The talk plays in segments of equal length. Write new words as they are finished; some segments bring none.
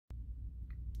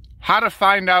how to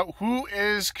find out who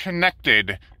is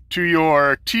connected to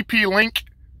your TP-Link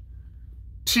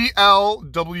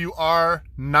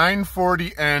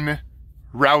TL-WR940N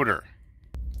router.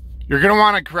 You're going to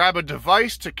want to grab a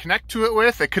device to connect to it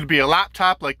with. It could be a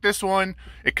laptop like this one.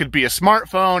 It could be a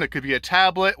smartphone. It could be a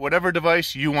tablet, whatever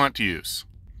device you want to use.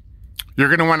 You're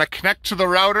going to want to connect to the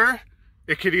router.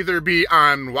 It could either be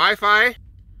on Wi-Fi,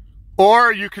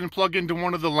 or you can plug into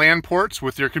one of the LAN ports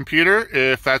with your computer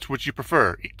if that's what you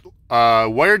prefer.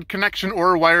 Wired connection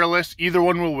or wireless, either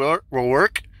one will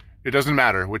work. It doesn't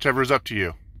matter, whichever is up to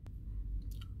you.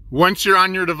 Once you're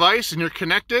on your device and you're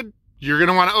connected, you're going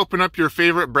to want to open up your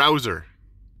favorite browser.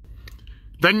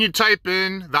 Then you type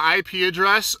in the IP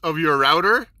address of your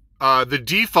router, the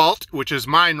default, which is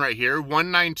mine right here,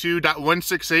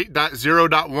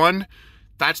 192.168.0.1.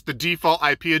 That's the default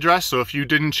IP address, so if you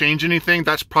didn't change anything,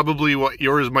 that's probably what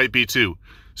yours might be too.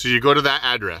 So you go to that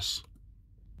address.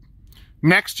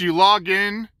 Next, you log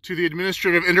in to the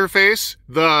administrative interface.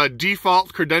 The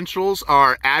default credentials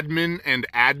are admin and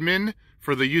admin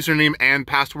for the username and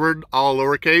password, all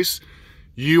lowercase.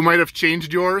 You might have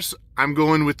changed yours. I'm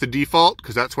going with the default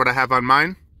because that's what I have on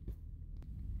mine.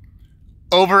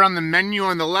 Over on the menu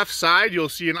on the left side, you'll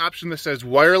see an option that says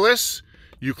wireless.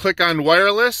 You click on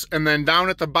wireless, and then down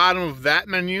at the bottom of that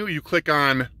menu, you click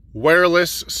on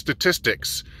wireless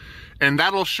statistics. And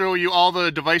that'll show you all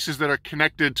the devices that are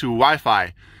connected to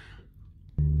Wi-Fi.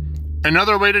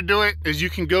 Another way to do it is you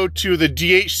can go to the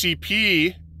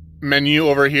DHCP menu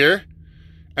over here.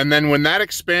 And then when that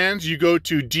expands, you go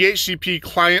to DHCP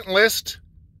client list.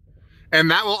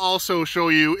 And that will also show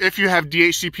you, if you have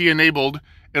DHCP enabled,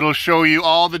 it'll show you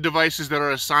all the devices that are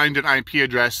assigned an IP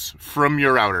address from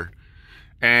your router.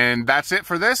 And that's it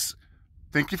for this.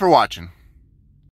 Thank you for watching.